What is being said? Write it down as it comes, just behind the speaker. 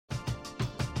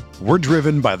We're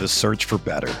driven by the search for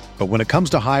better. But when it comes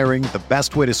to hiring, the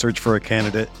best way to search for a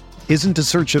candidate isn't to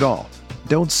search at all.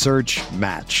 Don't search,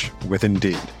 match with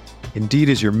Indeed. Indeed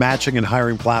is your matching and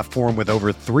hiring platform with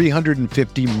over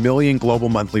 350 million global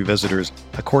monthly visitors,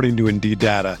 according to Indeed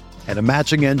data, and a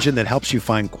matching engine that helps you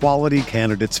find quality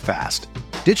candidates fast.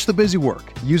 Ditch the busy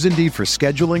work. Use Indeed for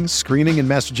scheduling, screening, and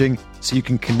messaging so you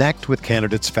can connect with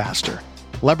candidates faster.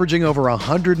 Leveraging over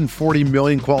 140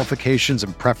 million qualifications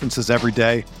and preferences every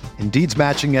day, Indeed's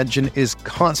matching engine is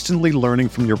constantly learning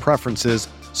from your preferences,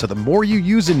 so the more you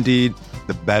use Indeed,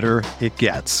 the better it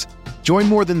gets. Join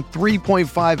more than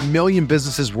 3.5 million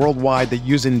businesses worldwide that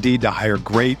use Indeed to hire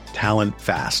great talent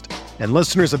fast. And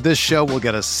listeners of this show will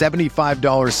get a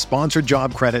 $75 sponsored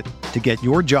job credit to get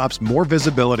your jobs more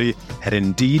visibility at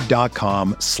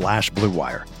Indeed.com/Blue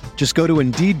Wire. Just go to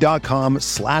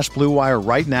Indeed.com/Blue Wire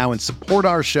right now and support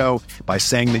our show by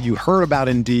saying that you heard about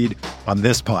Indeed on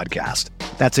this podcast.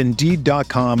 That's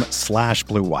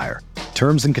Indeed.com/Blue Wire.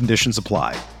 Terms and conditions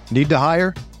apply. Need to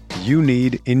hire? You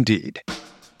need Indeed.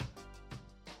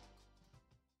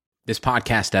 This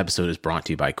podcast episode is brought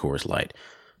to you by Coors Light.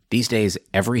 These days,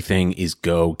 everything is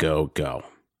go, go, go.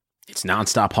 It's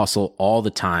nonstop hustle all the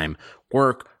time.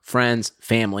 Work, friends,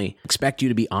 family, expect you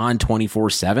to be on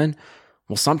 24/7.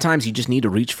 Well, sometimes you just need to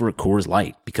reach for a Coors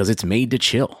Light because it's made to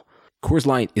chill. Coors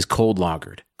Light is cold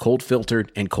lagered, cold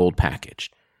filtered, and cold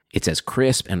packaged. It's as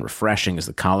crisp and refreshing as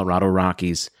the Colorado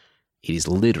Rockies. It is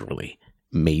literally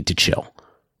made to chill.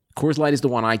 Coors Light is the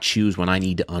one I choose when I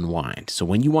need to unwind. So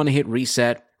when you want to hit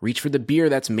reset, reach for the beer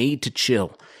that's made to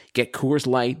chill. Get Coors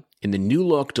Light in the new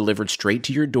look delivered straight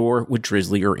to your door with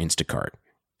Drizzly or Instacart.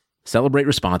 Celebrate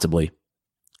responsibly.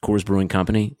 Coors Brewing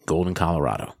Company, Golden,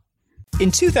 Colorado. In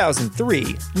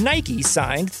 2003, Nike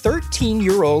signed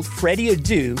 13-year-old Freddie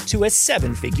Adu to a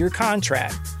 7-figure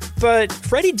contract. But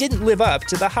Freddie didn't live up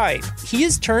to the hype. He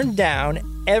has turned down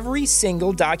every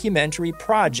single documentary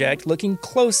project looking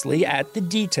closely at the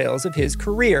details of his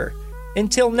career.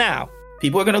 Until now.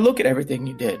 People are going to look at everything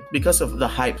you did because of the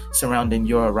hype surrounding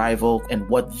your arrival and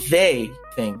what they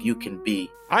think you can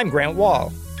be. I'm Grant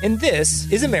Wall, and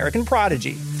this is American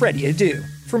Prodigy, Freddie Adu,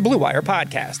 from Blue Wire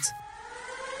Podcasts.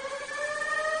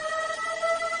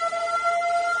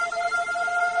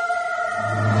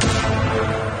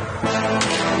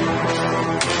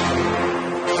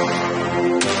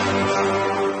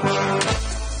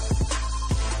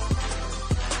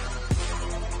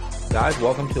 Guys,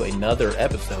 welcome to another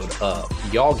episode of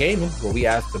Y'all Gaming, where we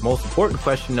ask the most important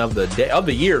question of the day, of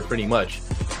the year, pretty much.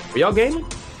 Are y'all gaming?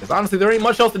 Because honestly, there ain't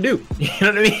much else to do. You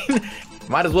know what I mean?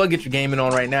 Might as well get your gaming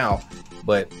on right now.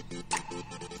 But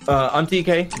I'm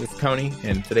TK, this is Coney,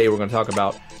 and today we're going to talk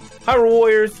about Hyrule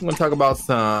Warriors. We're going to talk about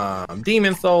some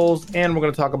Demon Souls, and we're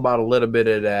going to talk about a little bit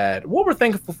of that, what we're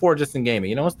thankful for just in gaming.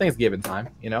 You know, it's Thanksgiving time.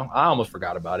 You know, I almost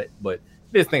forgot about it, but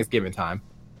it is Thanksgiving time.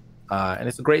 And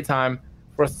it's a great time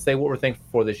for us to say what we're thankful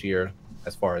for this year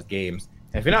as far as games.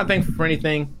 And if you're not thankful for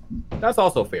anything, that's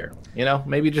also fair. You know,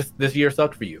 maybe just this year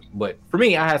sucked for you. But for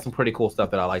me, I had some pretty cool stuff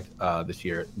that I liked this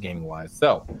year gaming wise.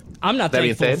 So I'm not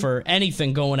thankful for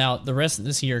anything going out the rest of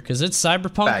this year because it's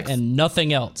Cyberpunk and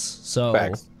nothing else. So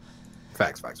Facts.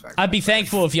 I'd be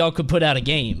thankful if y'all could put out a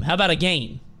game. How about a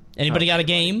game? Anybody got a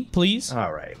game, please?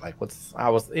 All right.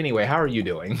 Anyway, how are you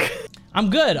doing? I'm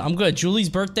good. Julie's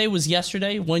birthday was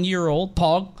yesterday, 1 year old,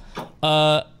 Pog.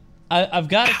 I've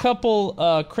got a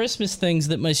couple Christmas things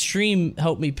that my stream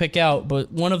helped me pick out,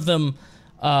 but one of them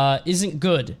isn't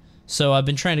good. So I've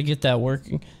been trying to get that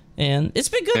working, and it's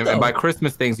been good, though. And by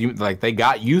Christmas things, you like they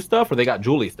got you stuff or they got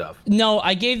Julie stuff? No,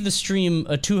 I gave the stream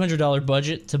a $200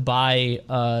 budget to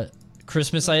buy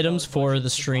Christmas items for the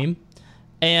stream,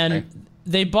 and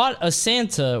they bought a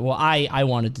Santa. Well, I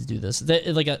wanted to do this.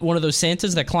 One of those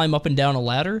Santas that climb up and down a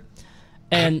ladder.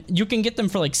 And you can get them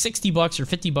for like $60 or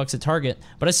 $50 at Target.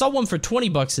 But I saw one for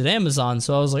 $20 at Amazon,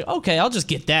 so I was like, okay, I'll just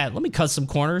get that. Let me cut some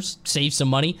corners, save some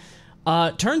money.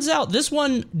 Turns out this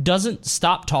one doesn't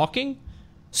stop talking.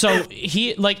 So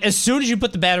he, like, as soon as you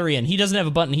put the battery in, he doesn't have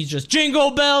a button. He's just,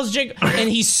 jingle bells, jingle, and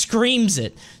he screams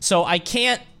it. So I'm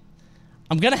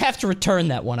going to have to return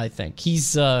that one, I think.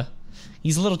 He's a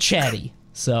little chatty.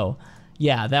 So,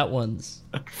 yeah, that one's,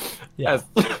 yeah.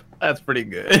 That's pretty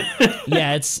good.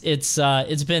 Yeah, it's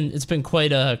been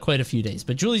quite a few days.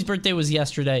 But Julie's birthday was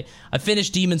yesterday. I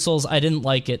finished Demon Souls. I didn't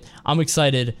like it. I'm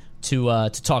excited to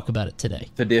talk about it today.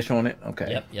 To dish on it?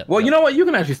 Okay. Yep. Well, you know what? You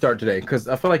can actually start today because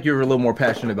I feel like you're a little more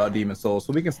passionate about Demon Souls.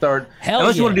 So we can start.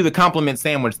 Unless you want to do the compliment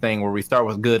sandwich thing where we start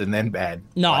with good and then bad.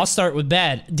 No, I'll start with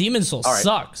bad. Demon Souls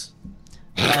sucks.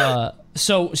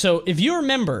 So if you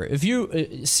remember, if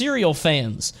you serial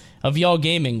fans of Y'all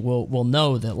Gaming will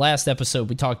know that last episode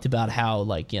we talked about how,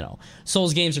 like, you know,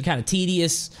 Souls games are kind of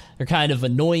tedious, they're kind of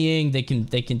annoying, they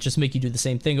can just make you do the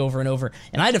same thing over and over,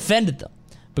 and I defended them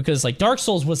because, like, Dark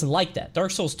Souls wasn't like that.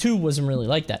 Dark Souls 2 wasn't really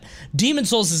like that. Demon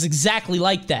Souls is exactly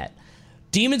like that.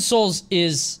 Demon Souls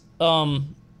is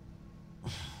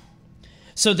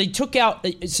so they took out.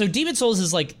 So Demon Souls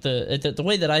is like the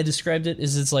way that I described it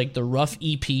is it's like the rough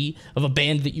EP of a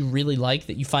band that you really like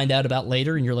that you find out about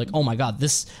later, and you're like, oh my god,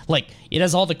 this, like, it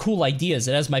has all the cool ideas,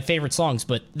 it has my favorite songs,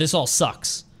 but this all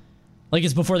sucks. Like,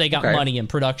 it's before they got money and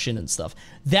production and stuff.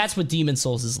 That's what Demon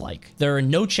Souls is like. There are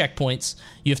no checkpoints.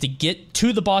 You have to get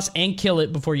to the boss and kill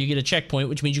it before you get a checkpoint,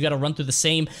 which means you got to run through the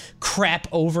same crap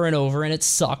over and over, and it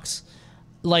sucks.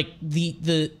 Like,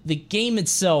 the game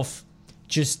itself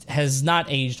just has not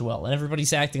aged well, and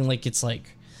everybody's acting like it's,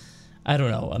 like, I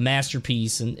don't know, a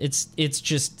masterpiece, and it's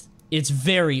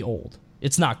very old.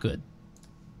 It's not good.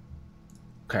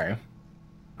 Okay.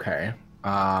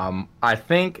 I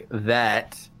think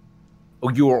that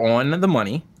you are on the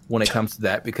money when it comes to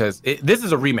that, because this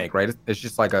is a remake, right? It's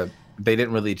just like they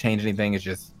didn't really change anything. It's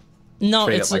just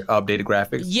it's like updated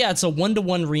graphics. Yeah, it's a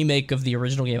 1-to-1 remake of the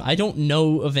original game. I don't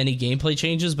know of any gameplay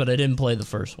changes, but I didn't play the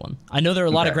first one. I know there are a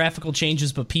lot of graphical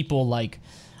changes, but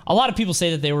a lot of people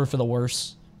say that they were for the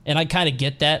worse, and I kind of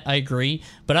get that. I agree,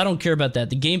 but I don't care about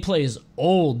that. The gameplay is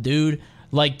old, dude.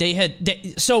 Like,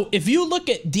 so if you look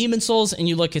at Demon Souls and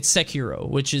you look at Sekiro,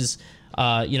 which is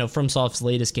FromSoft's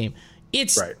latest game,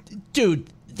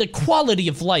 dude, the quality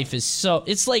of life is so,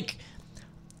 it's like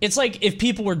if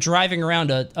people were driving around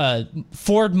a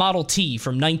Ford Model T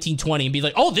from 1920 and be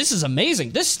like, oh, this is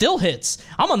amazing, this still hits,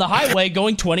 I'm on the highway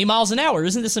going 20 miles an hour,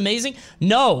 isn't this amazing?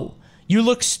 No, you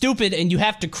look stupid and you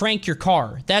have to crank your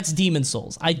car. That's Demon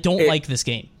Souls. I don't like this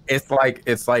game. It's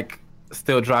like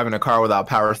still driving a car without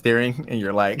power steering, and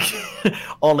you're like,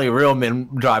 only real men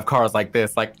drive cars like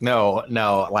this. Like, no,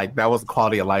 like, that was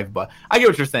quality of life. But I get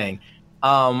what you're saying.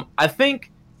 I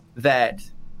think that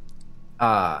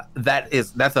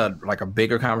that's a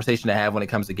bigger conversation to have when it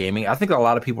comes to gaming. I think a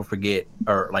lot of people forget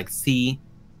or like see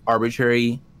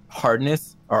arbitrary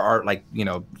hardness or like, you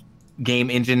know, game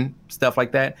engine stuff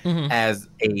like that as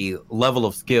a level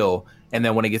of skill, and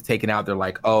then when it gets taken out, they're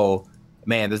like, oh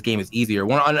man, this game is easier.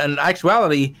 When in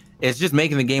actuality, it's just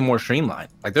making the game more streamlined.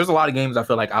 Like, there's a lot of games I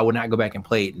feel like I would not go back and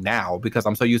play now because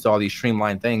I'm so used to all these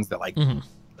streamlined things that, like,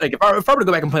 like if I were to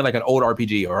go back and play like an old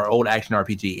RPG or an old action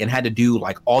RPG and had to do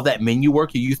like all that menu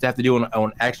work you used to have to do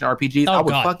on action RPGs, I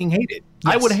would fucking hate it.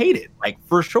 Yes. I would hate it, like,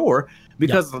 for sure,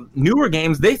 because newer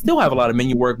games, they still have a lot of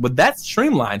menu work, but that's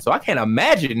streamlined. So I can't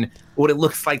imagine what it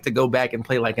looks like to go back and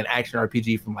play like an action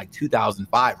RPG from like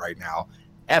 2005 right now.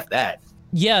 F that.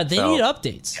 Yeah, they need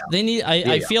updates. Yeah. They need.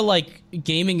 I feel like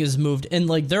gaming has moved, and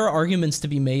like there are arguments to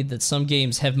be made that some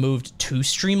games have moved too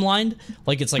streamlined.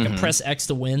 Like, it's like a press X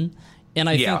to win, and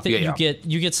I think that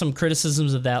you get some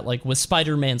criticisms of that, like with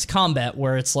Spider-Man's combat,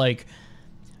 where it's like,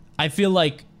 I feel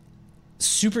like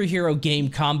superhero game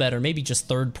combat, or maybe just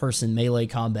third-person melee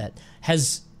combat,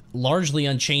 has largely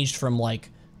unchanged from like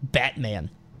Batman.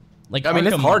 Like, I mean,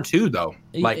 it's hard too, though,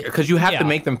 like, because you have to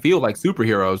make them feel like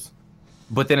superheroes.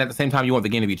 But then at the same time, you want the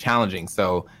game to be challenging.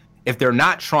 So if they're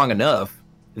not strong enough,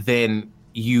 then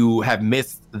you have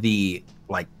missed the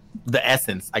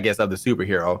essence, I guess, of the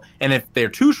superhero. And if they're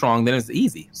too strong, then it's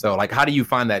easy. So, like, how do you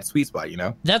find that sweet spot, you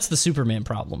know? That's the Superman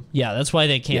problem. Yeah, that's why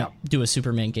they can't do a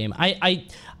Superman game. I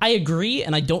agree,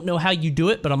 and I don't know how you do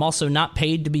it, but I'm also not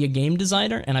paid to be a game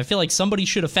designer. And I feel like somebody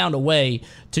should have found a way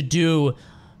to do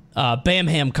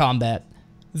Bam-Ham combat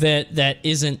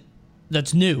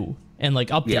that's new and like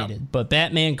updated, but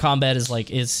Batman combat is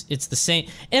like it's the same,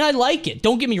 and I like it.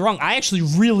 Don't get me wrong, I actually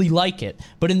really like it.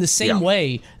 But in the same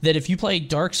way that if you play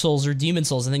Dark Souls or Demon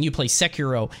Souls and then you play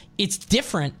Sekiro, it's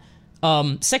different.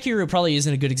 Sekiro probably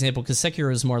isn't a good example because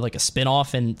Sekiro is more like a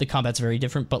spin-off and the combat's very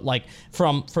different. But like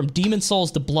from Demon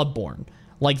Souls to Bloodborne,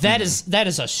 like that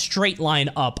is a straight line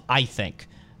up. I think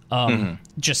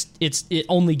just it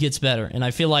only gets better, and I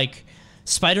feel like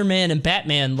Spider-Man and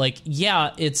Batman, like,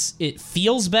 it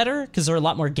feels better because there are a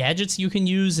lot more gadgets you can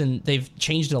use and they've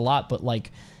changed it a lot, but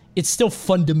like it's still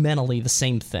fundamentally the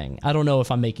same thing. I don't know if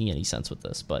I'm making any sense with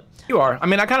this, but you are. I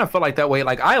mean, I kind of felt like that way.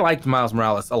 Like, I liked Miles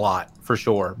Morales a lot for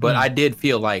sure, but I did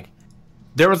feel like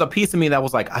there was a piece of me that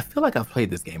was like, I feel like I've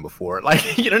played this game before.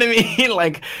 Like, you know what I mean?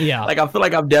 Like, like I feel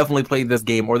like I've definitely played this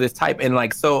game or this type, and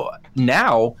like, so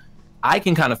now I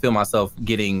can kind of feel myself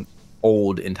getting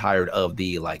old and tired of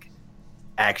the like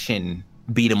action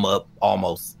beat 'em up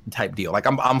almost type deal. Like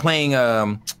I'm playing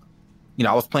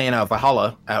I was playing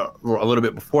Valhalla a little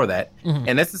bit before that,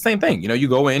 and that's the same thing. You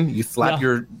go in, you slap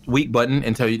your weak button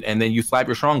and then you slap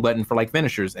your strong button for like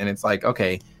finishers, and it's like,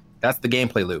 okay, that's the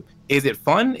gameplay loop. Is it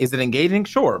fun? Is it engaging?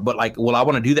 Sure, but like, will I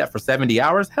want to do that for 70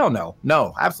 hours? Hell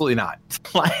no, absolutely not.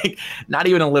 Like, not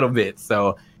even a little bit.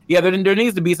 So yeah, there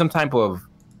needs to be something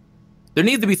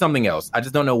else. I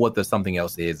just don't know what the something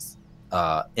else is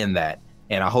in that,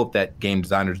 and I hope that game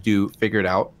designers do figure it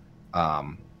out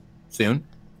soon.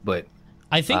 But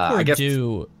I think we're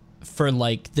due for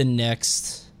like the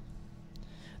next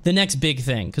big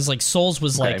thing, because like Souls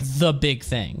was like the big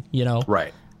thing,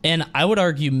 right? And I would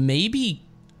argue maybe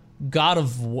God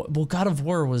of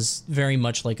War was very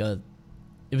much like it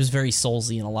was very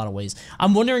Soulsy in a lot of ways.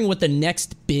 I'm wondering what the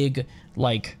next big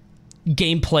like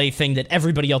gameplay thing that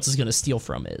everybody else is going to steal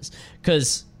from is,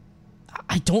 because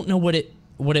I don't know what it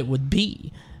would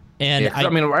be. And I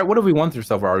mean, right, what have we run through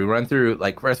so far? We run through,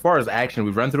 like, as far as action,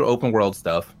 we've run through open world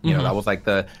stuff. That was like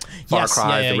the Far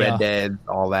Cry, the Red Dead,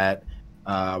 all that.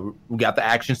 We got the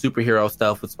action superhero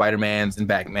stuff with Spider-Mans and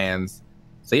Batmans.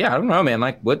 So yeah, I don't know, man.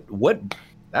 Like, what?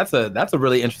 That's a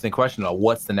really interesting question.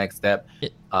 What's the next step?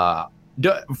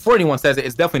 Before anyone says it,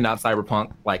 it's definitely not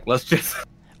Cyberpunk. Like, let's just.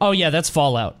 Oh yeah, that's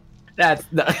Fallout. That's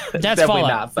definitely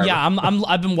Fallout. Not Cyberpunk. Yeah,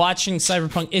 I've been watching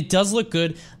Cyberpunk. It does look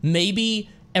good. Maybe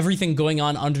everything going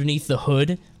on underneath the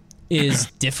hood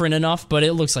is different enough, but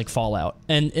it looks like Fallout.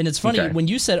 And it's funny, when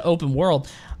you said open world,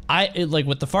 like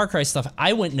with the Far Cry stuff,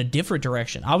 I went in a different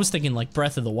direction. I was thinking like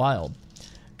Breath of the Wild.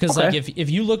 Because like if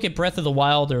you look at Breath of the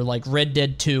Wild or like Red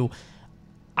Dead 2,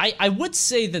 I would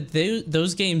say that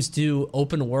those games do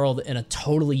open world in a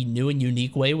totally new and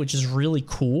unique way, which is really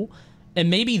cool. And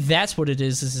maybe that's what it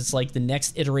is it's like the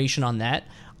next iteration on that.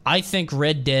 I think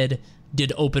Red Dead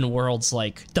did open worlds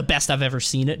like the best I've ever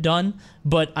seen it done,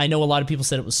 but I know a lot of people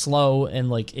said it was slow and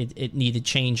like it needed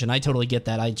change, and I totally get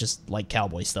that. I just like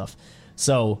cowboy stuff.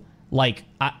 So like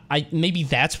I maybe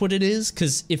that's what it is,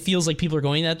 because it feels like people are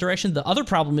going in that direction. The other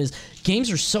problem is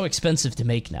games are so expensive to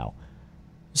make now.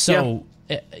 So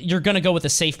you're going to go with a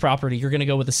safe property, you're going to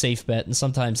go with a safe bet, and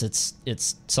sometimes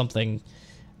it's something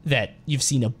that you've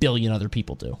seen a billion other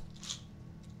people do.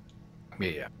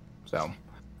 Yeah. So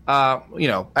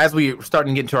as we start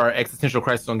to get into our existential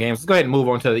crisis on games, let's go ahead and move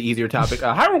on to the easier topic.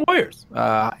 Hyrule Warriors.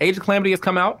 Age of Calamity has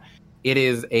come out. It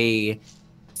is a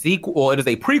sequel. Well, it is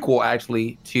a prequel,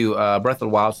 actually, to Breath of the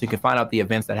Wild, so you can find out the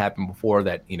events that happened before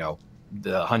that,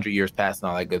 the 100 years passed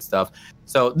and all that good stuff.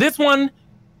 So this one,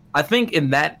 I think in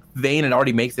that vein, it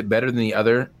already makes it better than the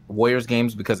other Warriors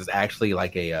games, because it's actually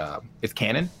like it's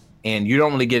canon. And you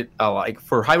don't really get, like,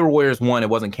 for Hyrule Warriors 1, it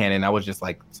wasn't canon. That was just,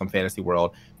 like, some fantasy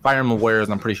world. Fire Emblem Warriors,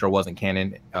 I'm pretty sure, wasn't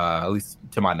canon, at least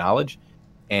to my knowledge.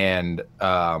 And,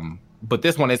 but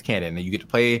this one is canon. And you get to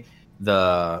play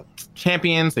the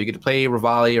champions, so you get to play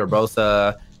Revali,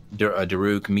 Urbosa,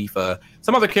 Daruk, Mipha.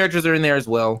 Some other characters are in there as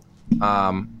well.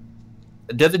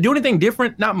 Does it do anything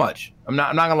different? Not much. I'm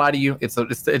not gonna lie to you. It's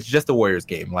just a Warriors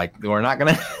game. Like, we're not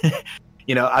gonna,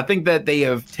 I think that they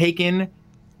have taken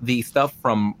the stuff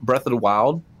from Breath of the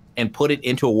Wild and put it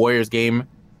into a Warriors game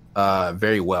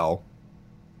very well.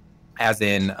 As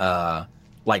in,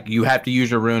 like, you have to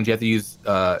use your runes, you have to use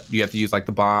like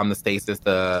the bomb, the stasis,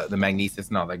 the magnesis,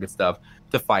 and all that good stuff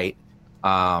to fight.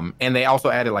 And they also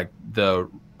added like the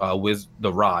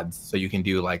rods, so you can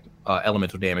do like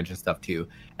elemental damage and stuff too.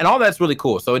 And all that's really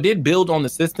cool. So it did build on the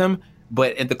system,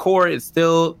 but at the core, it's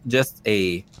still just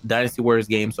a Dynasty Warriors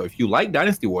game. So if you like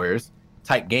Dynasty Warriors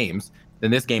type games, then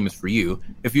this game is for you.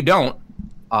 If you don't,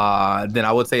 then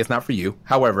I would say it's not for you.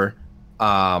 However,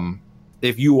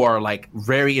 if you are like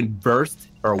very versed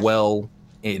or well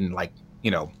in, like,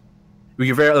 you're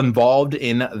very involved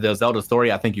in the Zelda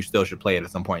story, I think you still should play it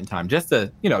at some point in time, just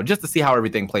to see how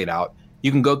everything played out.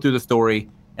 You can go through the story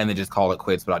and then just call it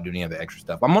quits without doing any of the extra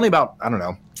stuff. I'm only about, I don't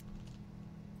know,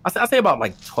 I say about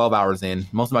like 12 hours in.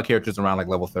 Most of my characters are around like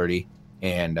level 30,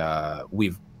 and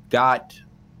we've got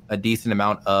a decent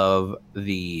amount of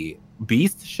the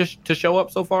beasts to show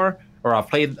up so far, or I've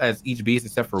played as each beast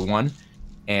except for one,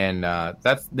 and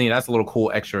that's a little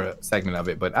cool extra segment of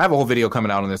it. But I have a whole video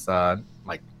coming out on this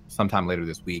like sometime later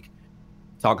this week,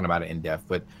 talking about it in depth.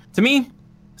 But to me,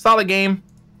 solid game.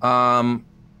 I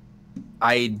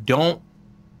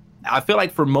feel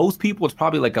like for most people it's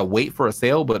probably like a wait for a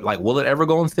sale, but like, will it ever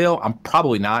go on sale? I'm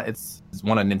probably not. It's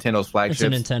one of Nintendo's flagships.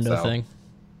 It's a Nintendo thing.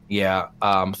 Yeah.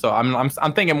 So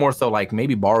I'm thinking more so like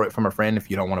maybe borrow it from a friend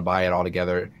if you don't want to buy it all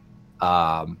together.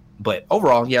 But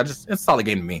overall, yeah, it's a solid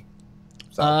game to me.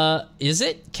 So. Is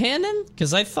it canon?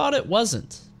 Because I thought it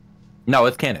wasn't. No,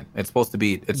 it's canon. It's supposed to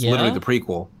be. It's literally the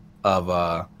prequel. of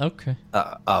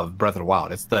Breath of the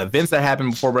Wild. It's the events that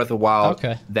happened before Breath of the Wild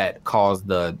that caused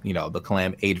the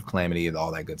Age of Calamity and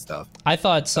all that good stuff. I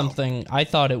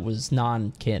thought it was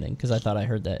non-canon because I thought I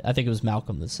heard that. I think it was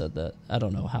Malcolm that said that. I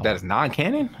don't know how. That is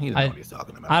non-canon? He doesn't know what he's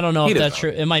talking about. I don't know if that's true.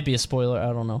 It might be a spoiler.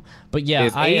 I don't know. But yeah,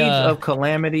 Age of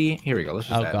Calamity. Here we go. Let's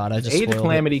just Age of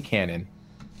Calamity canon.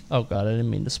 Oh god, I didn't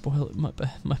mean to spoil it. My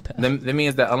bad. That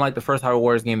means that unlike the first Hyrule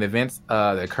Warriors game, the events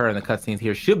that occur in the cutscenes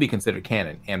here should be considered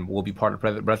canon and will be part of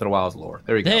Breath of the Wild's lore.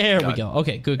 There we go. There we go.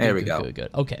 Okay, good.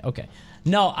 Okay.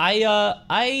 No,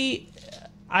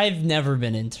 I've never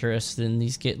been interested in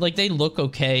these games. Like, they look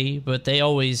okay, but they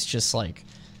always just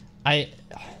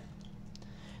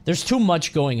there's too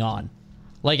much going on.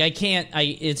 Like,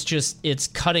 it's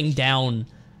cutting down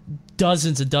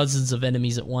dozens and dozens of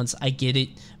enemies at once. I get it,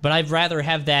 but I'd rather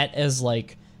have that as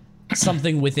like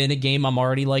something within a game I'm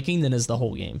already liking than as the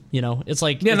whole game. It's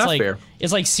like fair.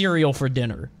 It's like cereal for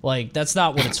dinner. Like, that's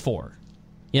not what it's for.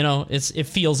 It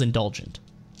feels indulgent.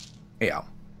 Yeah.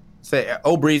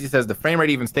 Breezy says the frame rate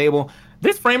even stable.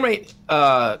 This frame rate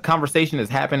conversation has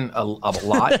happened a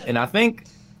lot, and I think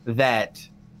that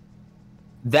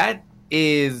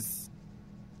is.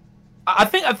 I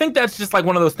think that's just like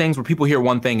one of those things where people hear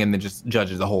one thing and then just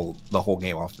judges the whole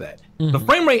game off of that. Mm-hmm. The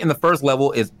frame rate in the first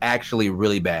level is actually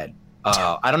really bad.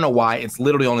 I don't know why. It's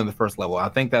literally only the first level. I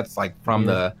think that's like from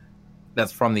the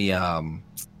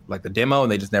like the demo,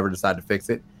 and they just never decided to fix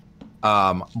it.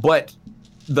 But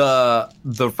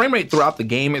the frame rate throughout the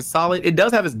game is solid. It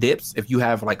does have its dips if you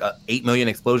have like 8 million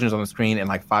explosions on the screen and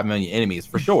like 5 million enemies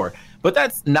for sure. But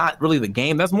that's not really the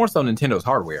game. That's more so Nintendo's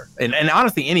hardware. And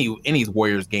honestly, any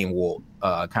Warriors game will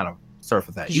kind of surf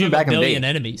with that. Even back in the day,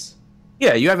 enemies.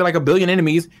 Yeah, you have like 1 billion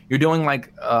enemies. You're doing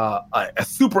like a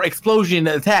super explosion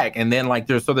attack, and then like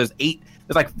there's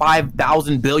like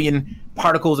 5,000 billion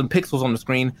particles and pixels on the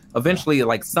screen. Eventually,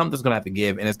 like something's gonna have to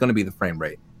give, and it's gonna be the frame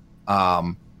rate.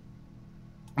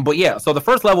 But yeah, so the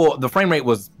first level, the frame rate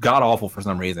was god awful for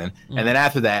some reason, and then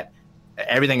after that,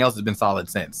 everything else has been solid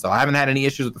since. So I haven't had any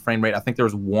issues with the frame rate. I think there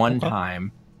was one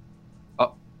time.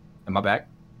 Oh, am I back?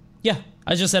 Yeah,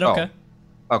 I just said okay.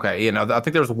 Okay, I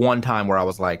think there was one time where I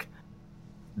was like,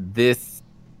 "This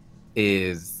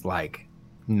is like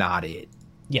not it."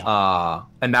 Yeah.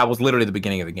 And that was literally the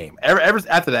beginning of the game. Ever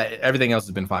after that, everything else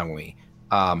has been fine with me.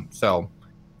 So.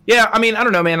 Yeah, I mean, I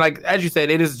don't know, man. Like, as you said,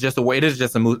 it is just a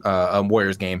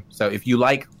Warriors game. So if you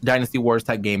like Dynasty Warriors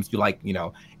type games,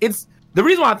 it's the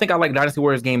reason why I think I like Dynasty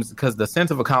Warriors games because the sense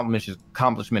of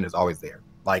accomplishment is always there.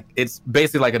 Like, it's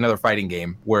basically like another fighting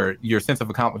game where your sense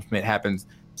of accomplishment happens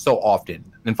so often.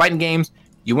 In fighting games,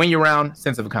 you win your round,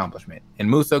 sense of accomplishment. In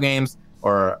Muso games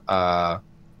or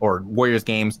Warriors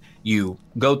games, you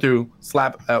go through,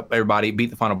 slap up everybody, beat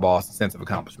the final boss, sense of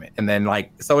accomplishment. And then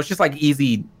so it's just like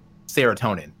easy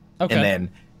serotonin. Okay. And then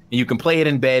you can play it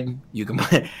in bed. You can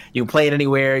play it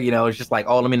anywhere. It's just like,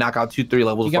 let me knock out 2-3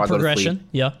 levels before I go to sleep.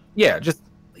 Yeah, just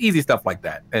easy stuff like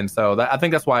that. And so I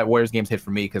think that's why Warriors games hit for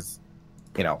me because,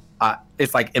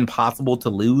 it's like impossible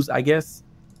to lose, I guess.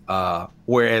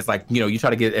 Whereas like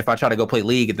if I try to go play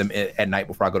League at night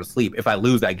before I go to sleep, if I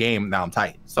lose that game, now I'm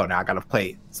tight. So now I gotta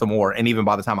play some more, and even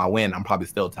by the time I win, I'm probably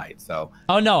still tight. So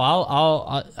I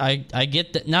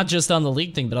get that, not just on the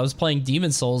League thing, but I was playing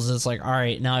Demon Souls. It's like, all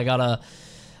right, now I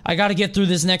gotta get through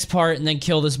this next part and then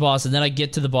kill this boss, and then I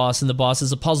get to the boss, and the boss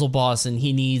is a puzzle boss, and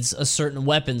he needs a certain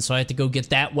weapon, so I have to go get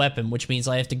that weapon, which means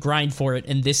I have to grind for it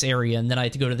in this area, and then I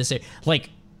have to go to this area. Like,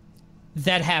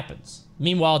 that happens.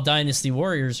 Meanwhile, Dynasty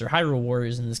Warriors, or Hyrule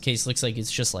Warriors in this case, looks like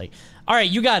it's just like, all right,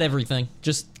 you got everything.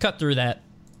 Just cut through that.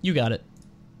 You got it.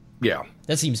 Yeah.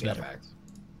 That seems better.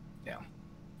 Yeah.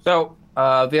 So,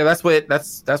 that's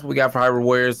what we got for Hyrule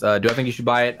Warriors. Do I think you should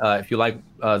buy it? If you like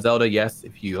Zelda, yes.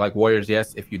 If you like Warriors,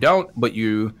 yes. If you don't,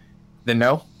 then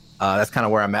no. That's kind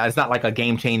of where I'm at. It's not like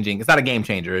it's not a game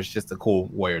changer. It's just a cool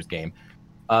Warriors game.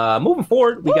 Moving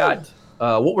forward, we got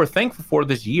what we're thankful for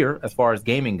this year as far as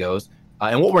gaming goes.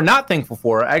 And what we're not thankful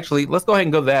for, actually, let's go ahead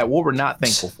and go to that. What we're not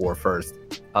thankful for first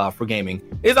for gaming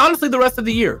is honestly the rest of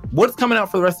the year. What's coming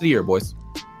out for the rest of the year, boys?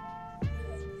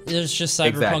 There's just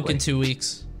Cyberpunk in 2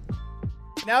 weeks.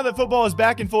 Now that football is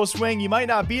back in full swing, you might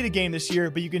not be at a game this year,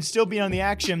 but you can still be on the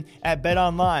action at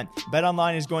BetOnline.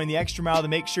 BetOnline is going the extra mile to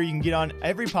make sure you can get on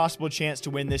every possible chance to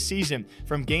win this season.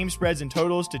 From game spreads and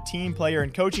totals to team, player,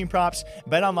 and coaching props,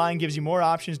 BetOnline gives you more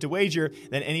options to wager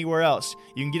than anywhere else.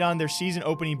 You can get on their season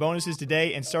opening bonuses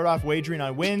today and start off wagering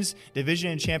on wins,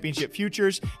 division, and championship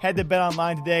futures. Head to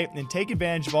BetOnline today and take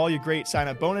advantage of all your great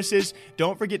sign-up bonuses.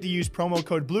 Don't forget to use promo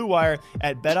code BlueWire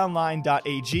at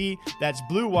betonline.ag. That's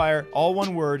BlueWire, all one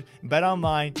one word,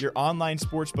 BetOnline, your online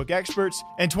sportsbook experts.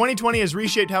 And 2020 has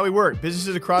reshaped how we work.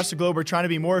 Businesses across the globe are trying to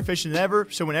be more efficient than ever,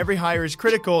 so when every hire is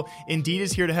critical, Indeed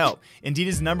is here to help. Indeed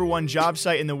is the #1 job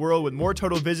site in the world with more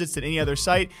total visits than any other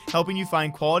site, helping you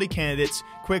find quality candidates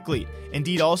quickly.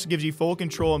 Indeed also gives you full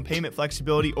control and payment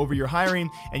flexibility over your hiring,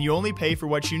 and you only pay for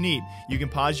what you need. You can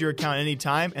pause your account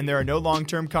anytime, and there are no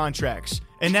long-term contracts.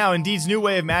 And now, Indeed's new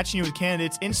way of matching you with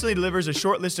candidates instantly delivers a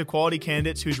short list of quality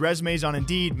candidates whose resumes on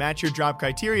Indeed match your job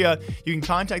criteria. You can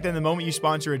contact them the moment you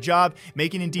sponsor a job,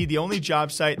 making Indeed the only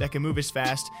job site that can move as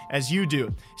fast as you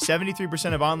do.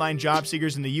 73% of online job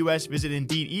seekers in the U.S. visit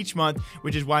Indeed each month,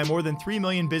 which is why more than 3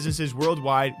 million businesses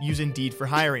worldwide use Indeed for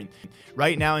hiring.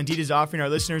 Right now, Indeed is offering our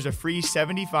listeners a free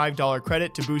 $75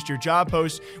 credit to boost your job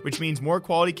post, which means more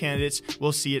quality candidates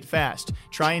will see it fast.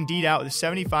 Try Indeed out with a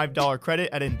 $75 credit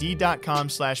at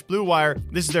Indeed.com/BlueWire.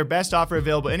 This is their best offer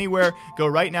available anywhere. Go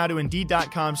right now to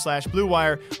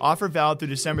Indeed.com/BlueWire. Offer valid through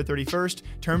December 31st.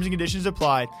 Terms and conditions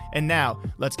apply. And now,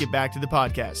 let's get back to the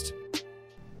podcast.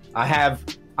 I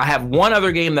have one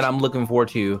other game that I'm looking forward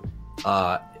to,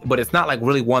 but it's not like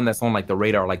really one that's on like the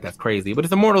radar, like that's crazy. But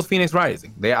it's Immortals Phoenix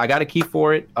Rising. I got a key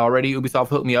for it already. Ubisoft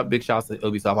hooked me up. Big shouts to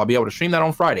Ubisoft. I'll be able to stream that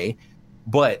on Friday.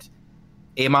 But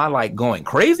am I like going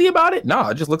crazy about it? No,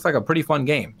 it just looks like a pretty fun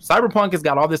game. Cyberpunk has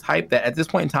got all this hype that at this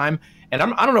point in time, and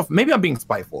I don't know if maybe I'm being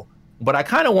spiteful, but I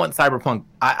kind of want Cyberpunk.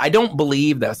 I don't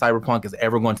believe that Cyberpunk is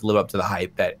ever going to live up to the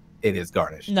hype that it is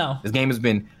garnished. No. This game has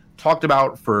been talked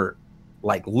about for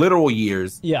like literal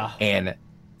years. Yeah. And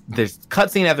there's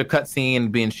cutscene after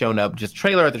cutscene being shown up, just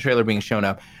trailer after trailer being shown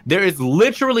up. There is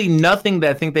literally nothing that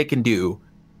I think they can do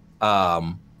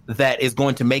that is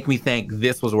going to make me think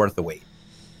this was worth the wait.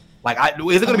 Like,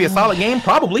 is it going to be a solid game?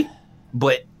 Probably.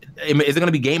 But is it going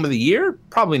to be game of the year?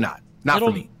 Probably not. Not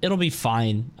for me. It'll be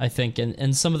fine, I think.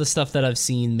 And some of the stuff that I've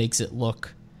seen makes it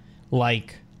look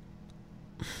like...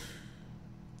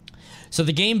 So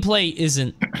the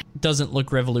gameplay doesn't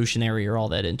look revolutionary or all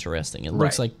that interesting. It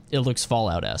looks like it looks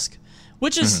Fallout-esque,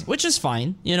 which is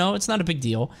fine. You know, it's not a big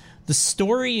deal. The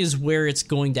story is where it's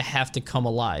going to have to come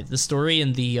alive. The story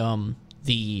and the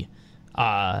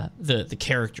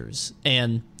characters,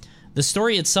 and the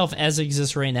story itself as it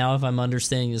exists right now, if I'm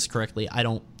understanding this correctly,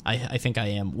 I think I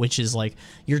am, which is like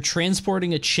you're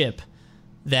transporting a chip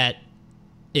that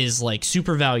is like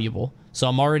super valuable. So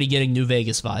I'm already getting New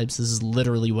Vegas vibes. This is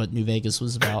literally what New Vegas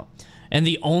was about. And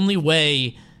the only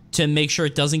way to make sure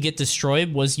it doesn't get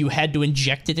destroyed was you had to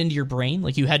inject it into your brain,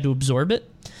 like you had to absorb it.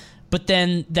 But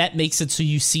then that makes it so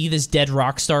you see this dead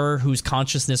rock star whose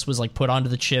consciousness was like put onto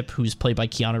the chip, who's played by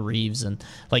Keanu Reeves, and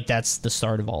like that's the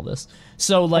start of all this.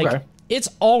 So like it's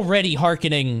already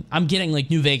hearkening. I'm getting like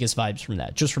New Vegas vibes from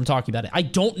that, just from talking about it. I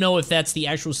don't know if that's the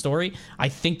actual story. I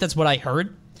think that's what I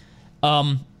heard.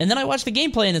 And then I watched the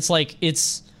gameplay, and it's like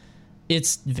it's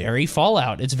very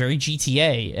Fallout. It's very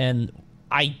GTA, and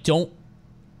I don't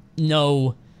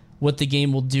know what the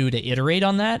game will do to iterate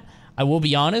on that. I will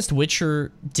be honest,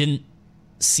 Witcher didn't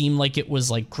seem like it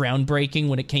was like groundbreaking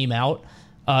when it came out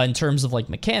in terms of like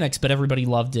mechanics, but everybody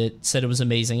loved it, said it was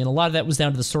amazing, and a lot of that was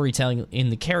down to the storytelling in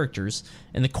the characters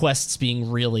and the quests being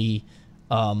really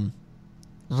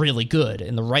good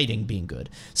and the writing being good.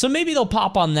 So maybe they'll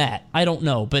pop on that. I don't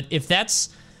know. But if that's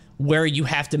where you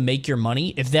have to make your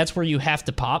money, if that's where you have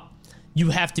to pop, you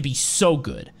have to be so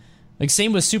good. Like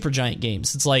same with Supergiant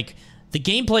games. It's like the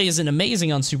gameplay isn't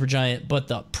amazing on Supergiant, but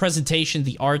the presentation,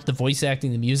 the art, the voice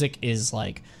acting, the music is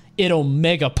like it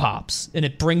omega pops and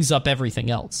it brings up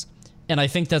everything else. And I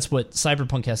think that's what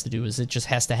Cyberpunk has to do, is it just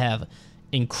has to have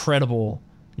incredible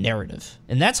narrative.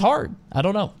 And that's hard. I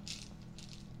don't know.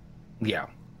 Yeah.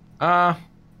 I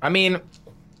mean,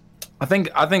 I think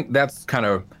that's kind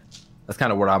of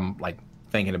what I'm like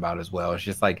thinking about as well. It's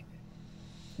just like,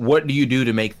 what do you do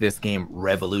to make this game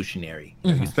revolutionary?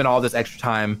 You spend all this extra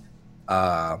time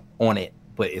on it,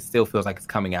 but it still feels like it's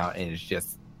coming out and it's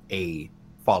just a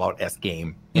Fallout-esque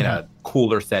game in a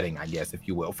cooler setting, I guess, if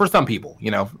you will. For some people,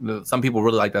 you know, some people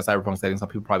really like that Cyberpunk setting. Some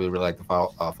people probably really like the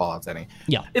Fallout setting.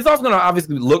 Yeah, it's also going to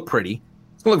obviously look pretty.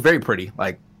 It's going to look very pretty.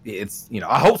 Like, it's, you know,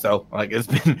 I hope so. Like it's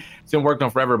been worked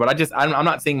on forever, but I'm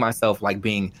not seeing myself like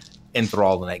being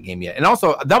enthralled in that game yet. And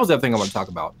also, that was the other thing I want to talk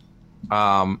about.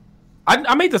 I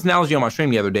made this analogy on my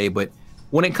stream the other day, but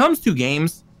when it comes to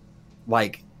games,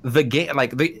 like the game,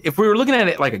 if we were looking at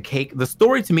it like a cake, the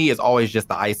story to me is always just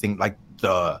the icing, like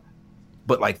it's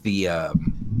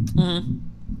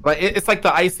like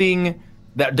the icing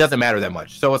that doesn't matter that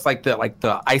much. So it's like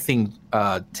the icing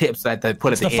tips that they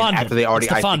put at the end after they already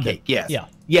iced the cake. Yes.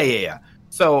 Yeah.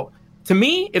 So to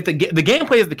me, if the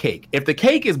gameplay is the cake, if the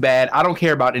cake is bad, I don't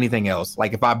care about anything else.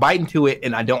 Like if I bite into it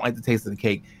and I don't like the taste of the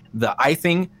cake, the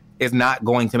icing is not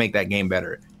going to make that game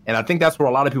better. And I think that's where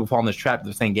a lot of people fall in this trap.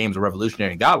 They're saying games are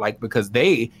revolutionary and godlike because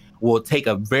they will take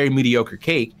a very mediocre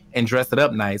cake and dress it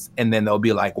up nice, and then they'll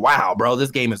be like, wow, bro,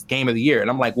 this game is game of the year. And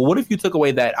I'm like, well, what if you took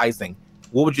away that icing?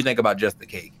 What would you think about just the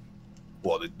cake?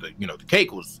 Well, the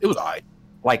cake was all right.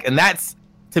 Like, and that's,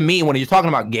 to me, when you're talking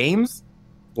about games,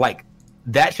 like,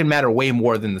 that should matter way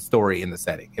more than the story and the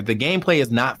setting. If the gameplay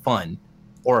is not fun,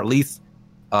 or at least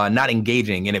not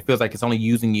engaging, and it feels like it's only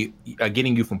using you,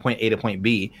 getting you from point A to point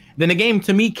B, then the game,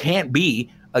 to me, can't be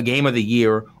a game of the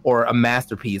year or a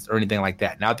masterpiece or anything like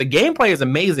that. Now, if the gameplay is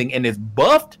amazing and is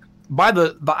buffed by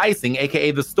the icing,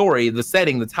 aka the story, the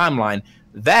setting, the timeline,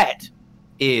 that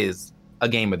is a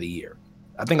game of the year.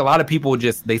 I think a lot of people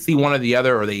just, they see one or the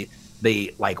other, or they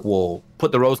like will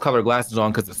put the rose-colored glasses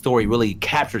on because the story really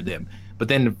captured them, but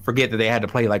then forget that they had to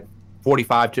play like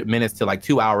 45 minutes to like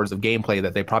 2 hours of gameplay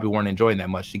that they probably weren't enjoying that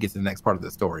much to get to the next part of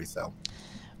the story. So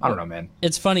I don't know, man.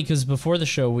 It's funny because before the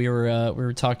show we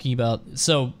were talking about,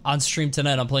 so on stream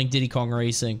tonight I'm playing Diddy Kong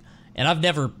Racing, and I've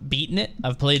never beaten it.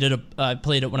 I played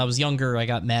it when I was younger. I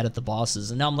got mad at the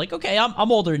bosses, and now I'm like, okay,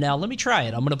 I'm older now. Let me try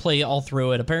it. I'm gonna play all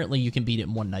through it. Apparently, you can beat it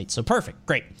in one night. So perfect,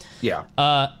 great. Yeah.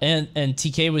 And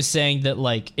TK was saying that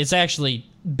like it's actually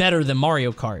better than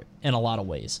Mario Kart in a lot of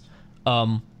ways.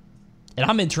 And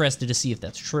I'm interested to see if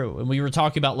that's true. And we were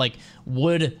talking about like,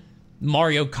 would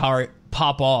Mario Kart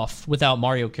pop off without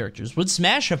Mario characters? Would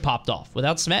Smash have popped off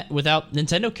without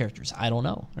Nintendo characters? I don't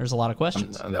know. There's a lot of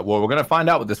questions. Well, we're gonna find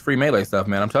out with this free Melee stuff,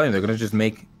 man. I'm telling you, they're gonna just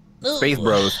make Space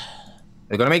Bros.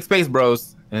 They're gonna make Space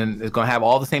Bros, and it's gonna have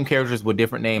all the same characters with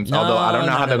different names. Although I don't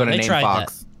know how they're gonna name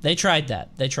Fox. They tried that.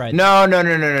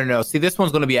 No. See, this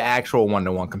one's gonna be an actual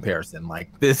one-to-one comparison,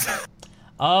 like this.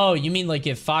 Oh, you mean like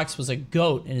if Fox was a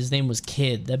goat and his name was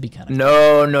Kid? That'd be kind of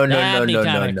No. I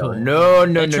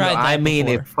mean,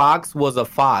 if Fox was a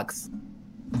fox,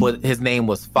 but his name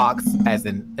was Fox, as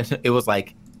in it was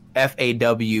like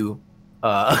FAW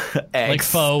X, like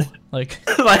foe, like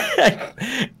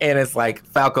and it's like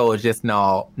Falco is just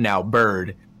now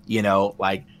Bird,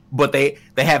 like. But they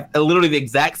have literally the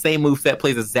exact same moveset,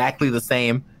 plays exactly the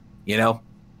same,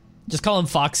 Just call him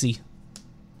Foxy.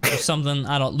 Or something,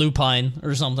 Lupine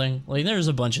or something. Like, there's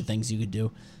a bunch of things you could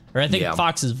do. Or I think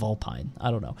Fox is Vulpine. I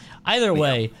don't know. Either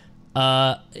way,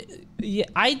 I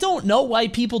don't know why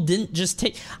people didn't just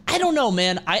take... I don't know,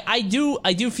 man. I do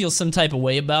feel some type of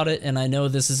way about it, and I know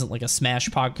this isn't like a Smash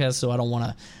podcast, so I don't want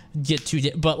to get too...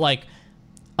 But, like,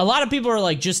 a lot of people are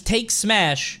like, just take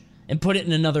Smash and put it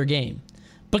in another game.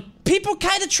 But people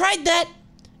kind of tried that.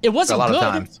 It wasn't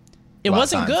good. It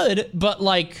wasn't good, but,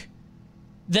 like...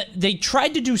 They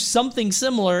tried to do something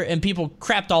similar, and people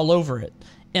crapped all over it.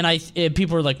 And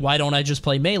people are like, why don't I just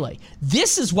play Melee?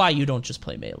 This is why you don't just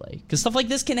play Melee. Because stuff like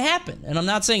this can happen. And I'm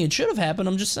not saying it should have happened.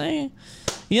 I'm just saying,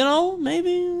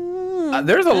 maybe...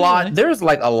 There's a lot... There's,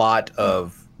 like, a lot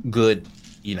of good,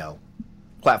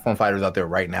 platform fighters out there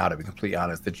right now, to be completely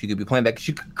honest, that you could be playing that.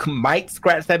 You might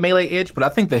scratch that Melee itch, but I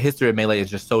think the history of Melee is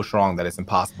just so strong that it's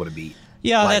impossible to beat.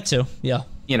 Yeah, that too. Yeah.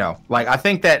 Like, I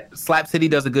think that Slap City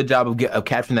does a good job of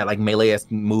capturing that, like, Melee-esque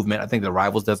movement. I think the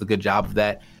Rivals does a good job of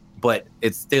that, but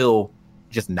it's still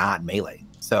just not Melee.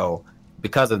 So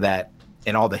because of that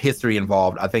and all the history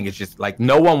involved, I think it's just, like,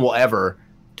 no one will ever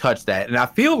touch that. And I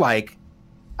feel like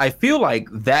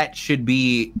that should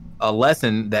be a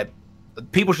lesson that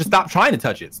people should stop trying to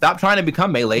touch it. Stop trying to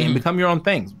become Melee and become your own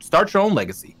thing. Start your own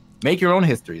legacy. Make your own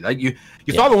history. Like, you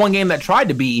saw the one game that tried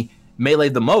to be Melee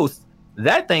the most.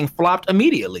 That thing flopped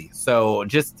immediately. So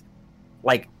just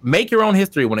like make your own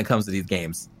history when it comes to these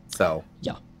games. So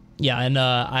yeah, and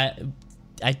I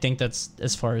think that's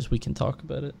as far as we can talk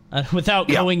about it without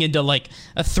going into like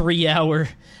a 3-hour.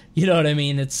 You know what I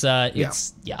mean? It's there you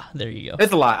go.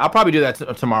 It's a lot. I'll probably do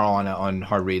that tomorrow on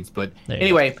Hard Reads. But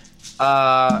anyway,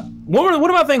 what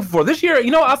am I thankful for this year?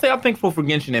 I'll say I'm thankful for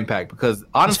Genshin Impact, because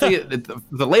honestly,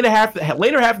 the later half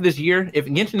of this year, if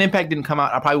Genshin Impact didn't come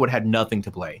out, I probably would have had nothing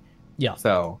to play. Yeah.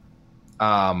 So,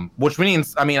 which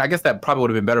means, I guess that probably would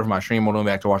have been better for my stream when I went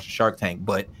back to watch the Shark Tank.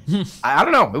 But I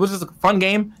don't know. It was just a fun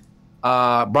game.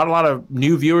 Brought a lot of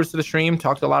new viewers to the stream.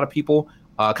 Talked to a lot of people.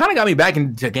 Kind of got me back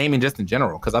into gaming just in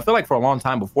general, because I feel like for a long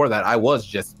time before that, I was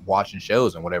just watching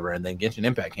shows and whatever. And then Genshin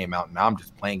Impact came out, and now I'm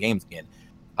just playing games again.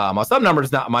 My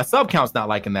sub count's not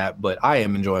liking that, but I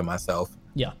am enjoying myself.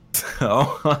 Yeah.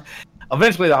 So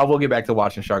eventually, I will get back to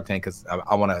watching Shark Tank, because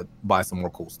I want to buy some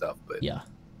more cool stuff. But yeah.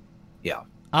 Yeah.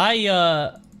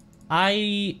 I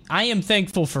am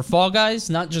thankful for Fall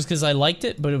Guys, not just because I liked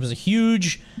it, but it was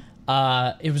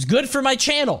it was good for my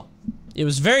channel. It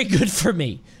was very good for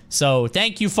me. So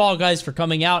thank you, Fall Guys, for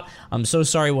coming out. I'm so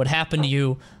sorry what happened to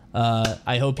you.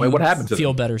 I hope Wait, you what happened to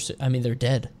feel them? better. I mean, they're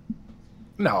dead.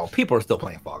 No, people are still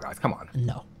playing Fall Guys. Come on.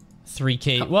 No.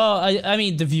 3K. Well, I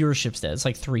mean, the viewership's dead. It's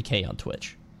like 3K on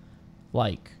Twitch.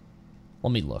 Like,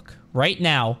 let me look. Right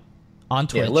now, on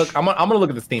Twitch. Yeah, look, I'm gonna look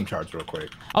at the Steam charts real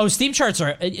quick. Oh, Steam charts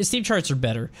are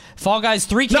better. Fall Guys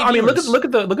 3K. No, I mean viewers. look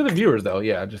at the viewers though.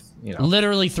 Yeah, just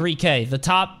Literally 3K. The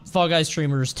top Fall Guys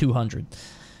streamer is 200.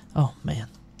 Oh man.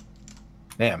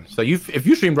 Damn. So if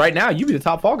you streamed right now, you'd be the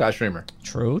top Fall Guys streamer.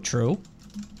 True.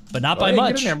 But not Go by ahead,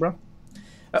 much. Get in there,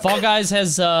 bro. Fall Guys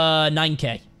has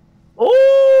 9K.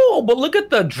 Oh, but look at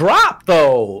the drop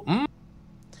though.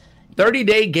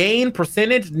 30-day gain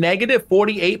percentage negative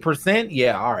 48%.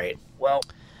 Yeah, all right. Well,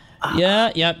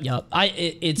 Yeah.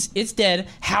 It's dead.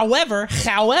 However,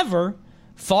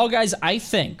 Fall Guys, I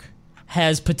think,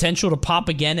 has potential to pop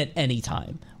again at any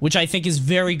time, which I think is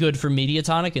very good for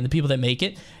Mediatonic and the people that make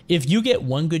it. If you get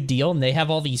one good deal and they have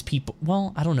all these people,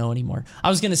 well, I don't know anymore. I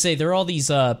was going to say there are all these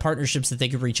partnerships that they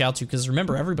could reach out to, because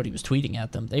remember, everybody was tweeting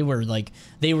at them. They were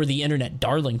the internet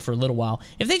darling for a little while.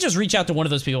 If they just reach out to one of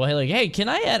those people, hey, can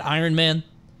I add Iron Man?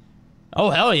 Oh,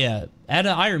 hell yeah. Add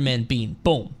an Iron Man bean.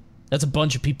 Boom. That's a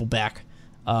bunch of people back.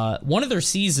 One of their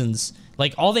seasons,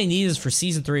 like, all they need is for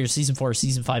season 3 or season 4 or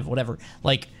season 5, whatever.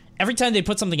 Like, every time they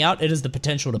put something out, it has the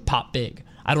potential to pop big.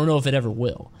 I don't know if it ever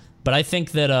will, but I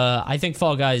think that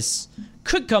Fall Guys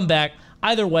could come back.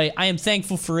 Either way, I am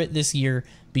thankful for it this year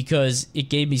because it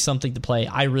gave me something to play.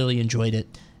 I really enjoyed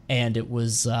it, and it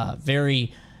was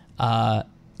very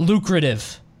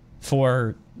lucrative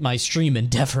for my stream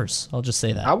endeavors. I'll just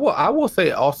say that. I will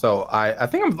say also, I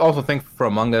think I'm also thankful for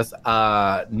Among Us.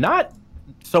 Not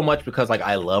so much because like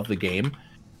I love the game,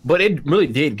 but it really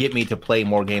did get me to play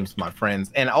more games with my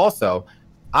friends. And also,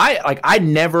 I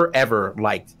never ever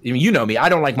liked, you know me, I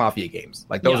don't like Mafia games.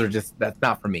 Like those are just, that's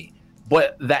not for me.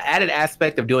 But the added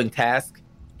aspect of doing tasks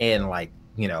and like,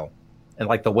 and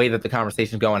like the way that the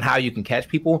conversations go and how you can catch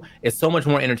people is so much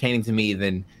more entertaining to me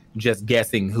than just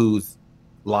guessing who's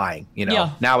lying.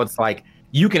 Now it's like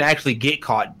you can actually get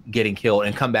caught getting killed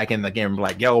and come back in the game and be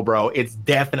like, yo, bro, it's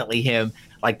definitely him.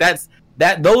 Like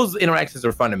those interactions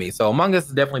are fun to me. So Among Us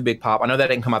is definitely a big pop. I know that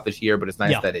didn't come out this year, but it's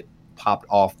nice that it popped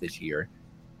off this year.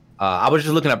 I was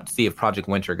just looking up to see if Project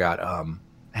Winter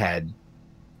had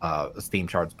Steam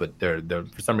charts, but they're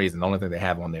for some reason the only thing they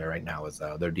have on there right now is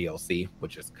their DLC,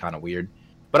 which is kind of weird.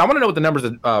 But I want to know what the numbers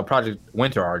of Project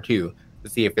Winter are too, to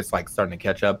see if it's like starting to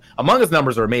catch up. Among Us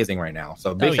numbers are amazing right now,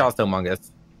 so big shout out to Among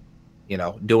Us,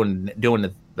 doing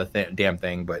the damn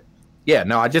thing. But yeah,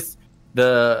 no,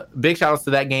 the big shout outs to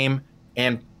that game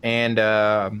and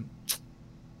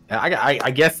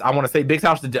I guess I want to say big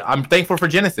shout outs to, I'm thankful for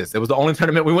Genesis. It was the only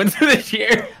tournament we went to this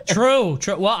year. True.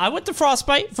 Well, I went to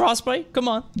Frostbite. Come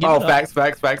on. Facts.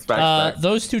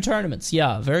 Those two tournaments.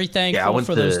 Yeah, very thankful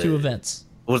for those two events.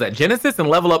 What was that? Genesis and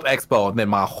Level Up Expo, and then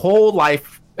my whole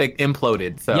life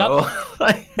imploded. So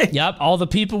Yep. All the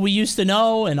people we used to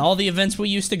know and all the events we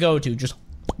used to go to just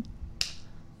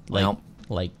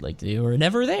like they were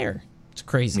never there. It's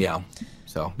crazy. Yeah.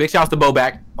 So big shouts to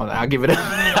Bobak. I'll give it up.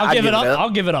 I'll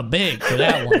give it up big for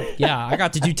that one. Yeah, I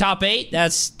got to do top 8.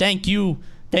 That's thank you.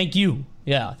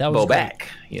 Yeah, that was Bobak.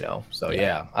 So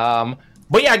yeah.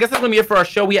 But yeah, I guess that's gonna be it for our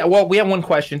show. We have one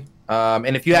question.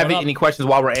 And if you have any questions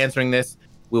while we're answering this,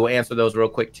 we will answer those real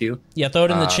quick too. Yeah, throw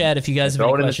it in the chat if you guys have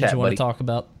any questions you want to talk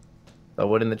about.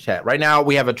 Throw it in the chat. Right now,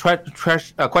 we have a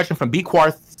question from B.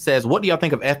 Quarth. Says, what do y'all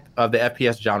think of the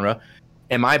FPS genre?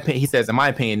 He says, in my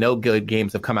opinion, no good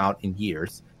games have come out in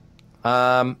years.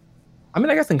 I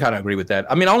guess I can kind of agree with that.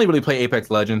 I only really play Apex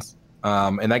Legends,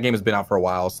 and that game has been out for a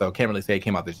while, so can't really say it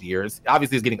came out this year.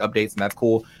 Obviously, it's getting updates, and that's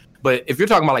cool. But if you're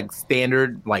talking about like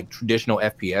standard, like traditional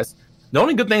FPS, the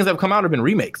only good things that have come out have been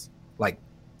remakes. Like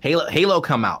Halo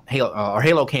came out.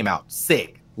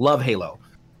 Sick. Love Halo.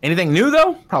 Anything new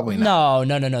though? Probably not.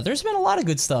 No. There's been a lot of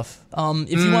good stuff.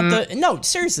 If you want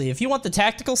if you want the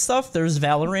tactical stuff, there's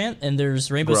Valorant and there's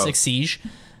Rainbow Six Siege.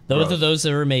 Both of those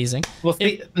are amazing. Well,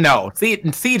 Siege, no.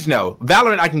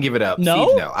 Valorant, I can give it up. No,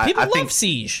 Siege, no. People love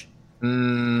Siege.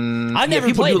 I never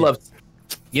people played do it. love.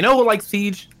 You know who likes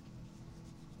Siege?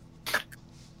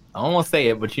 I don't want to say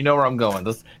it, but you know where I'm going.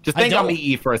 Just think on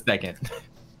EE for a second.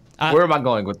 Where am I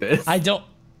going with this? I don't.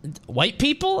 White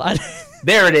people?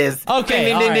 There it is.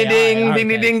 Okay.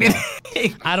 Ding.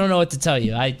 I don't know what to tell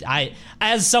you. I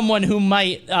as someone who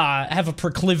might have a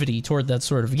proclivity toward that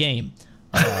sort of game,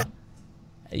 I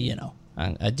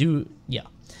do. Yeah.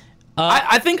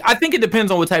 I think it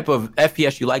depends on what type of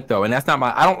FPS you like, though, and that's not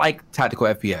I don't like tactical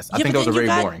FPS. I think those are very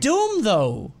boring. Doom,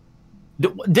 though.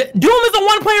 Doom is a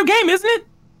one-player game, isn't it?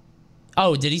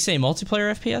 Oh, did he say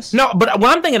multiplayer FPS? No, but when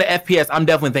I'm thinking of FPS, I'm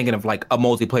definitely thinking of like a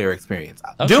multiplayer experience.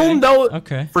 Okay. Doom, though,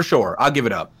 okay, for sure. I'll give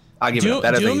it up.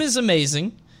 Doom is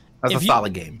amazing. That's a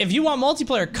solid game. If you want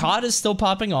multiplayer, COD is still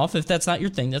popping off. If that's not your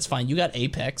thing, that's fine. You got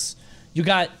Apex, you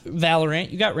got Valorant,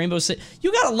 you got Rainbow Six.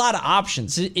 You got a lot of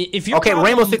options. If you're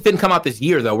Rainbow Six didn't come out this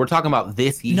year though. We're talking about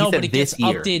this year. No, but it gets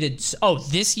updated. Oh,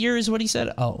 this year is what he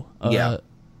said. Oh, yeah.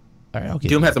 All right, okay.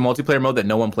 Doom has a multiplayer mode that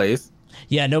no one plays.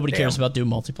 Yeah, nobody cares about Doom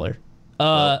multiplayer.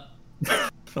 Well,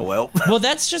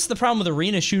 that's just the problem with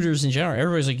arena shooters in general.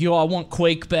 Everybody's like, "Yo, I want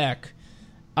Quake back.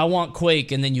 I want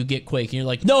Quake," and then you get Quake, and you're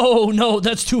like, "No,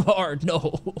 that's too hard.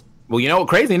 No." Well,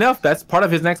 crazy enough, that's part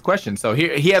of his next question. So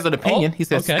here he has an opinion. He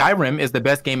says Skyrim is the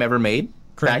best game ever made.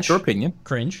 That's your opinion.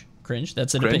 Cringe.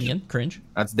 That's an opinion. Cringe.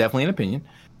 That's definitely an opinion.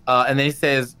 And then he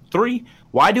says 3.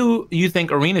 Why do you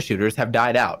think arena shooters have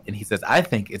died out? And he says, I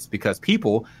think it's because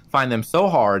people find them so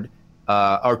hard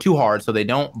or too hard, so they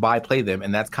don't play them,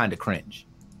 and that's kind of cringe.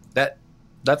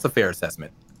 That's a fair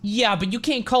assessment. Yeah, but you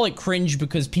can't call it cringe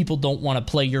because people don't want to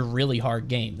play your really hard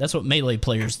game. That's what Melee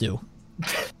players do.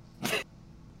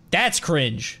 That's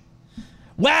cringe.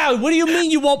 Wow, what do you mean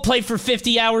you won't play for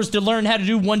 50 hours to learn how to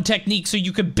do one technique so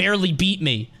you could barely beat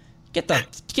me? Get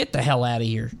the hell out of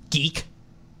here, geek.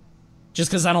 Just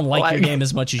because I don't like your game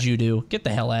as much as you do. Get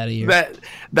the hell out of here.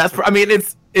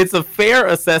 It's a fair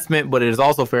assessment, but it is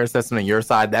also a fair assessment on your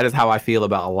side. That is how I feel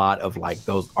about a lot of like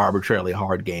those arbitrarily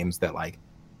hard games that like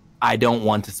I don't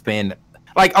want to spend.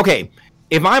 Like, okay,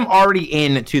 if I'm already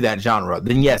into that genre,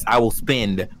 then yes, I will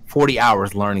spend 40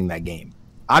 hours learning that game.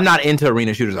 I'm not into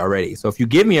arena shooters already. So if you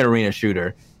give me an arena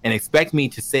shooter and expect me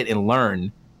to sit and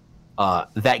learn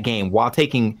that game while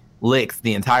taking licks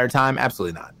the entire time,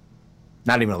 absolutely not.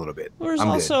 Not even a little bit. There's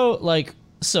also good. Like,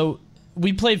 so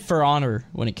we played For Honor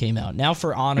when it came out. Now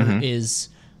For Honor is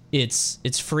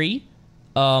it's free,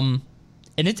 and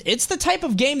it's the type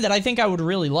of game that I think I would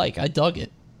really like. I dug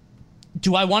it.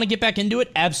 Do I want to get back into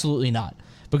it? Absolutely not,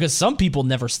 because some people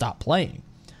never stop playing,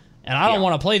 and I don't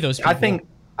want to play those people.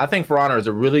 I think For Honor is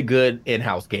a really good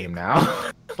in-house game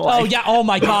now. Oh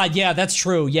my god, yeah, that's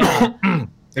true. Yeah.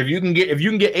 If you can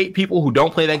get 8 people who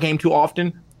don't play that game too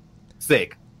often,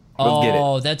 sick.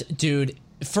 Let's get it. Dude,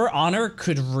 For Honor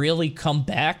could really come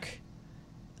back.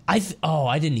 I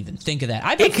didn't even think of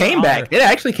that. It came back. It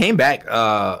actually came back.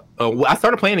 I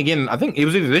started playing again. I think it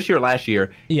was either this year or last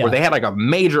year, where they had like a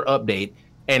major update,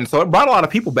 and so it brought a lot of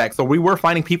people back. So we were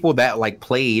finding people that like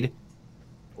played,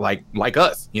 like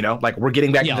us, like we're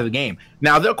getting back into the game.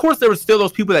 Now, of course, there was still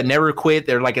those people that never quit.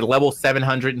 They're like at level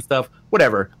 700 and stuff.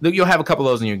 Whatever. You'll have a couple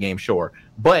of those in your game, sure.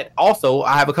 But also,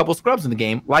 I have a couple of scrubs in the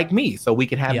game, like me, so we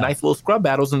can have nice little scrub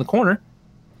battles in the corner.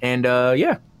 And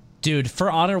dude, For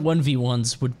Honor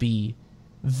 1v1s would be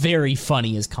very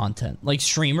funny as content, like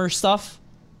streamer stuff.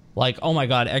 Like, oh my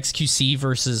god, XQC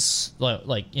versus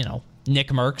like Nick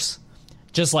Merckx,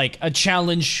 just like a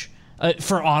challenge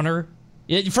for honor.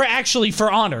 For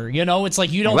honor, it's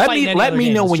like you don't let fight me in any let other me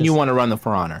game. know It's when just, you want to run the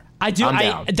For Honor. I do.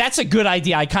 That's a good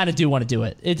idea. I kind of do want to do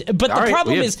it. But the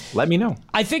problem is, let me know.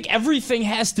 I think everything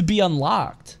has to be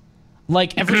unlocked.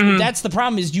 Like that's the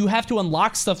problem is you have to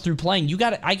unlock stuff through playing.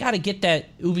 I gotta get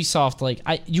that Ubisoft. Like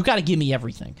you gotta give me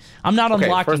everything. I'm not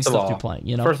unlocking stuff through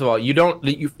playing. First of all, you don't.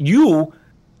 You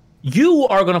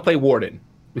are gonna play Warden.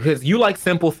 Because you like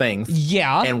simple things.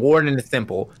 Yeah. And Warden is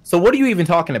simple. So what are you even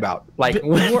talking about? Like,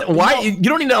 why? You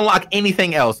don't need to unlock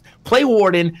anything else. Play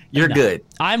Warden, you're good.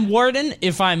 I'm Warden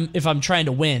if I'm trying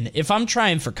to win. If I'm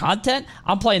trying for content,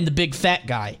 I'm playing the big fat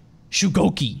guy.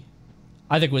 Shugoki,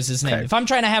 I think was his name. If I'm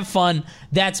trying to have fun,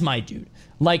 that's my dude.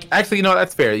 Like, actually,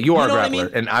 that's fair. You are a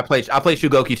grappler, and I play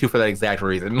Shugoki too for that exact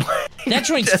reason. That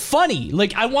joint's funny.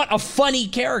 Like, I want a funny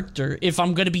character if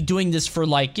I'm going to be doing this for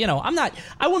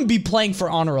I wouldn't be playing For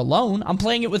Honor alone. I'm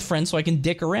playing it with friends so I can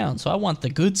dick around. So I want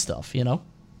the good stuff, So,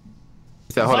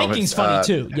 Viking's funny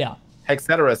too. Yeah.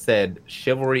 Hexetera said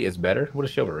Chivalry is better. What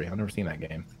is Chivalry? I've never seen that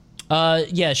game.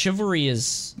 Yeah, Chivalry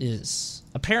is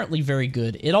apparently very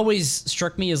good. It always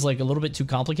struck me as like a little bit too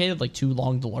complicated, like too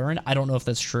long to learn. I don't know if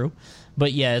that's true,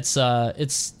 but yeah, it's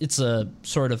a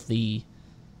sort of the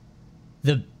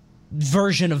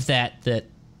version of that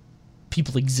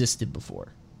people existed before.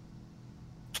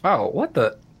 Oh, what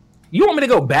the? You want me to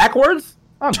go backwards?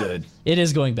 I'm good. It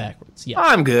is going backwards. Yeah,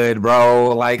 I'm good,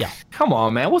 bro. Like, come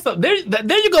on, man. What's up? There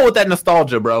you go with that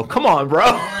nostalgia, bro. Come on, bro.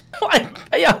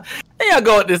 There you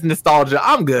go with this nostalgia.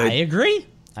 I'm good. I agree.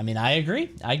 I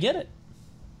agree. I get it.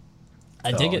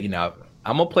 I dig it.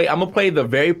 I'm gonna play the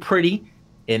very pretty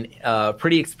and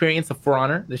pretty experience of For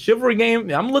Honor. The Chivalry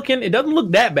game, it doesn't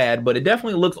look that bad, but it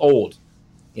definitely looks old.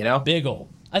 Big old.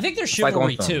 I think there's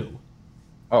Chivalry too.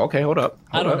 Oh, okay. Hold up.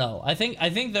 I don't know. I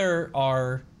think there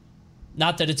are,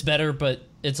 not that it's better, but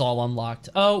it's all unlocked.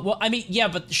 Oh, well, I mean, yeah,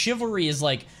 but Chivalry is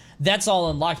like, that's all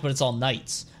unlocked, but it's all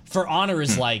knights. For Honor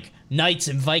is like knights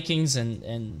and Vikings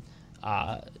and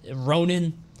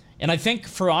Ronin. And I think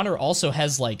For Honor also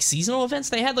has like seasonal events.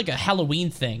 They had like a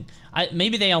Halloween thing.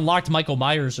 Maybe they unlocked Michael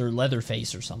Myers or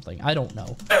Leatherface or something. I don't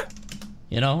know.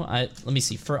 You know, let me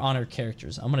see. For Honor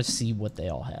characters, I'm gonna see what they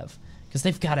all have because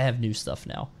they've got to have new stuff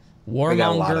now.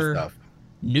 Warmonger,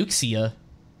 Nuxia,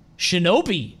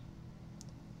 Shinobi,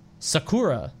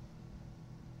 Sakura.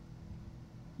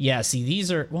 Yeah, see,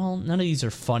 these are, well, none of these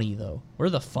are funny though. Where are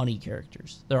the funny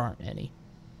characters? There aren't any.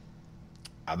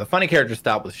 The funny character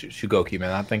stopped with Shugoki,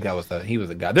 man. I think that was he was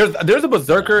a guy. There's a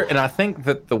Berserker, and I think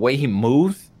that the way he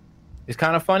moves is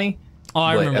kind of funny. Oh,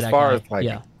 I remember that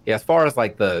guy. As far as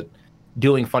like the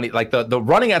doing funny, like the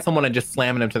running at someone and just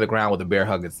slamming him to the ground with a bear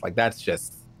hug, it's like that's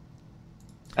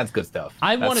good stuff.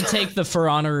 I want to take the For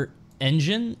Honor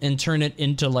engine and turn it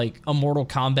into like a Mortal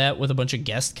Kombat with a bunch of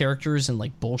guest characters and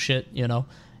like bullshit, you know?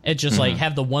 It just like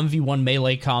have the 1v1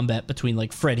 melee combat between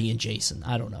like Freddy and Jason.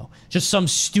 I don't know. Just some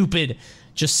stupid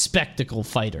spectacle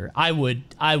fighter. I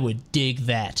would dig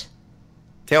that.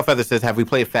 Tailfeather says, have we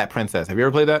played Fat Princess? Have you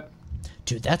ever played that?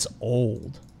 Dude, that's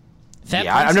old.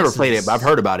 I've never played it, but I've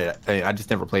heard about it. I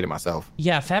just never played it myself.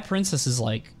 Yeah, Fat Princess is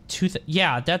like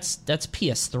that's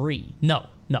PS3. No,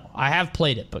 I have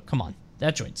played it, but come on,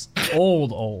 that joint's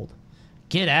old.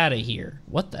 Get out of here!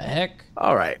 What the heck?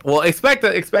 All right. Well, expect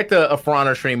a For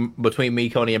Honor stream between me,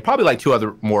 Coney, and probably like two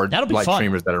other more like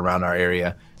streamers that are around our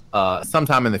area.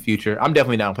 Sometime in the future, I'm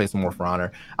definitely down to play some more For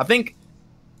Honor. I think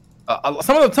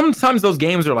sometimes those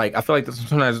games are like, I feel like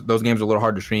sometimes those games are a little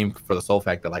hard to stream for the sole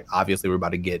fact that like obviously we're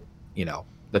about to get, you know,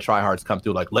 the tryhards come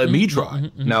through like, let me try.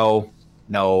 No.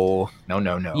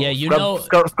 Yeah,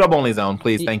 scrub only zone,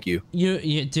 please. Thank you.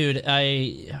 You dude,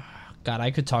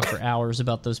 I could talk for hours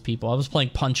about those people. I was playing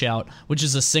Punch-Out, which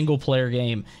is a single player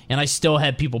game, and I still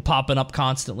had people popping up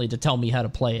constantly to tell me how to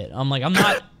play it. I'm like, I'm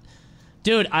not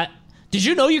dude, did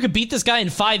you know you could beat this guy in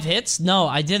 5 hits? No,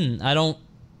 I didn't. I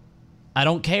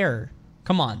don't care.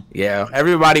 Come on. Yeah,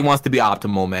 everybody wants to be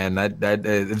optimal, man. That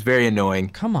is very annoying.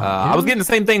 Come on. I was getting the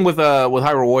same thing with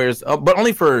Hyrule Warriors, but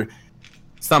only for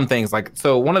some things. Like,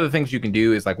 so one of the things you can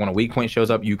do is like when a weak point shows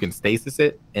up, you can stasis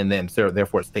it, and then so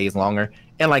therefore it stays longer.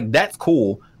 And like that's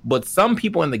cool. But some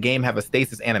people in the game have a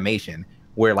stasis animation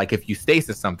where like if you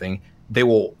stasis something, they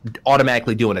will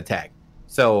automatically do an attack.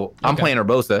 So I'm playing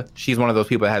Urbosa. She's one of those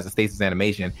people that has a stasis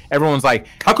animation. Everyone's like,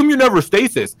 how come you never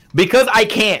stasis? Because I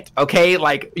can't, okay?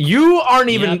 Like, you aren't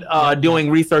even doing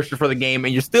research for the game,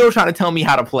 and you're still trying to tell me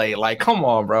how to play. Like, come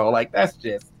on, bro. Like, that's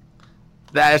just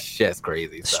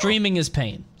crazy. So. Streaming is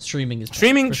pain. Streaming,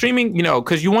 you know,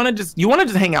 because you want to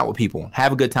just hang out with people,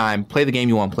 have a good time, play the game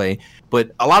you want to play.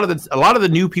 But a lot of the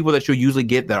new people that you'll usually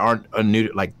get that aren't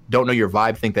new, like don't know your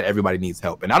vibe, think that everybody needs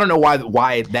help, and I don't know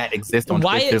why that exists on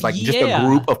Twitch. There's like just a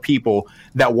group of people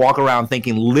that walk around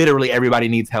thinking literally everybody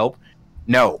needs help.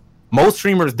 No, most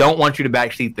streamers don't want you to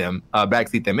backseat them,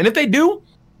 and if they do,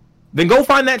 then go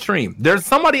find that stream. There's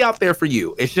somebody out there for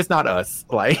you. It's just not us.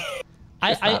 Like.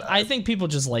 I think people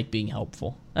just like being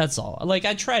helpful. That's all. Like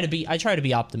I try to be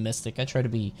optimistic.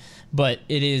 But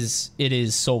it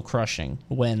is soul crushing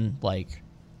when like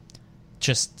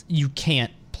just you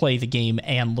can't play the game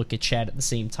and look at chat at the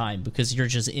same time because you're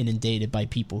just inundated by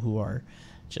people who are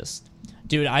just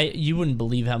dude, you wouldn't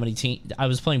believe how many I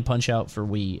was playing Punch-Out for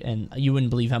Wii, and you wouldn't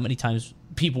believe how many times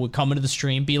people would come into the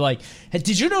stream, be like, hey,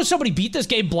 did you know somebody beat this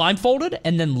game blindfolded,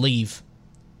 and then leave.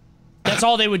 That's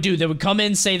all they would do. They would come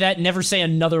in, say that, never say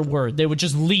another word. They would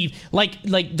just leave, like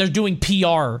they're doing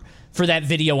PR for that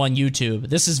video on YouTube.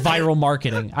 This is viral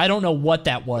marketing. I don't know what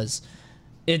that was.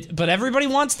 But everybody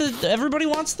wants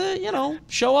to, you know,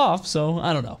 show off. So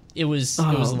I don't know. It was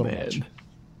a little much.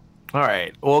 All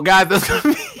right, well, guys,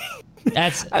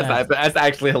 that's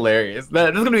actually hilarious. This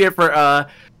is gonna be it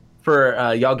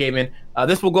for Y'all Gaming.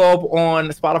 This will go up on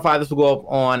Spotify. This will go up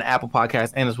on Apple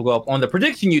Podcasts, and this will go up on the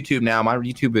Prediction YouTube now. My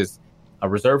YouTube is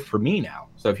reserved for me now.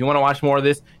 So if you want to watch more of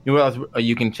this,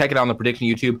 you can check it out on the Prediction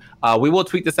YouTube. We will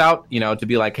tweet this out, you know, to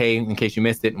be like, hey, in case you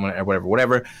missed it,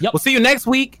 whatever. Yep. We'll see you next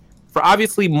week for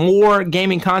obviously more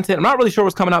gaming content. I'm not really sure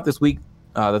what's coming out this week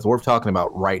that's worth talking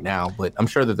about right now, but I'm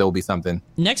sure that there will be something.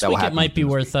 Next week it might be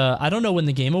worth, I don't know when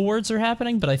the Game Awards are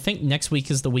happening, but I think next week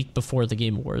is the week before the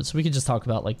Game Awards. We could just talk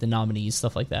about like the nominees,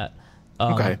 stuff like that.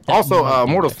 Okay. Also,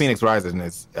 Mortals Phoenix Rising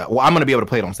is I'm going to be able to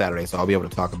play it on Saturday, so I'll be able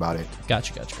to talk about it.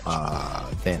 Gotcha.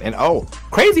 Then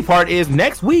crazy part is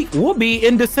next week we'll be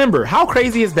in December. How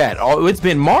crazy is that? It's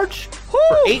been March for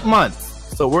 8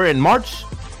 months, so we're in March.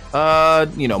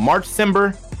 March,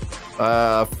 December.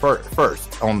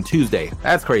 first on Tuesday.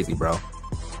 That's crazy, bro.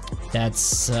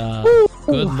 That's good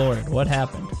Lord, what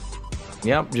happened?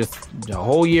 Yep, just a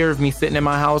whole year of me sitting in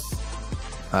my house.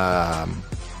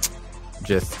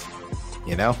 Just,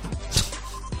 you know,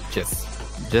 just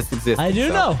existing. I do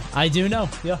know.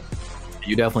 Yeah.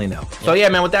 You definitely know. So yeah,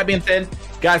 man, with that being said,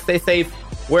 guys, stay safe,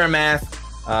 wear a mask.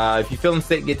 If you're feeling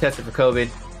sick, get tested for COVID.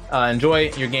 Enjoy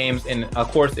your games. And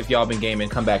of course, if y'all been gaming,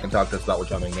 come back and talk to us about what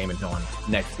y'all been gaming on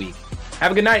next week.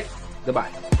 Have a good night.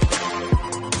 Goodbye.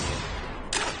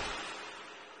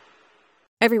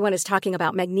 Everyone is talking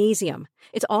about magnesium.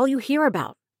 It's all you hear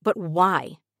about. But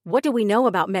why? What do we know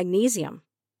about magnesium?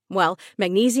 Well,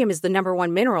 magnesium is the number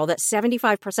one mineral that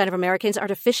 75% of Americans are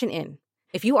deficient in.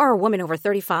 If you are a woman over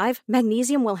 35,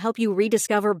 magnesium will help you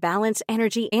rediscover balance,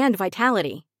 energy, and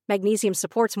vitality. Magnesium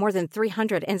supports more than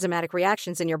 300 enzymatic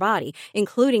reactions in your body,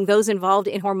 including those involved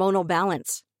in hormonal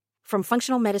balance. From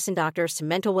functional medicine doctors to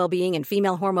mental well-being and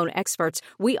female hormone experts,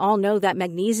 we all know that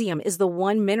magnesium is the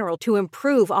one mineral to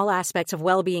improve all aspects of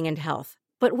well-being and health.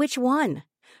 But which one?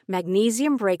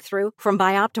 Magnesium Breakthrough from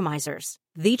Bioptimizers,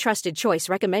 the trusted choice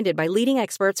recommended by leading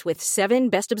experts with 7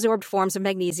 best-absorbed forms of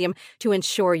magnesium to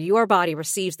ensure your body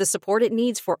receives the support it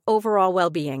needs for overall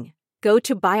well-being. Go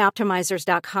to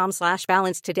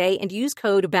bioptimizers.com/balance today and use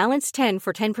code BALANCE10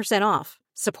 for 10% off.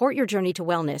 Support your journey to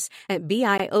wellness at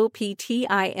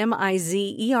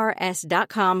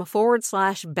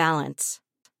bioptimizers.com/balance.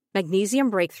 Magnesium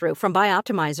Breakthrough from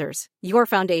Bioptimizers, your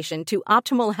foundation to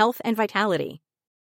optimal health and vitality.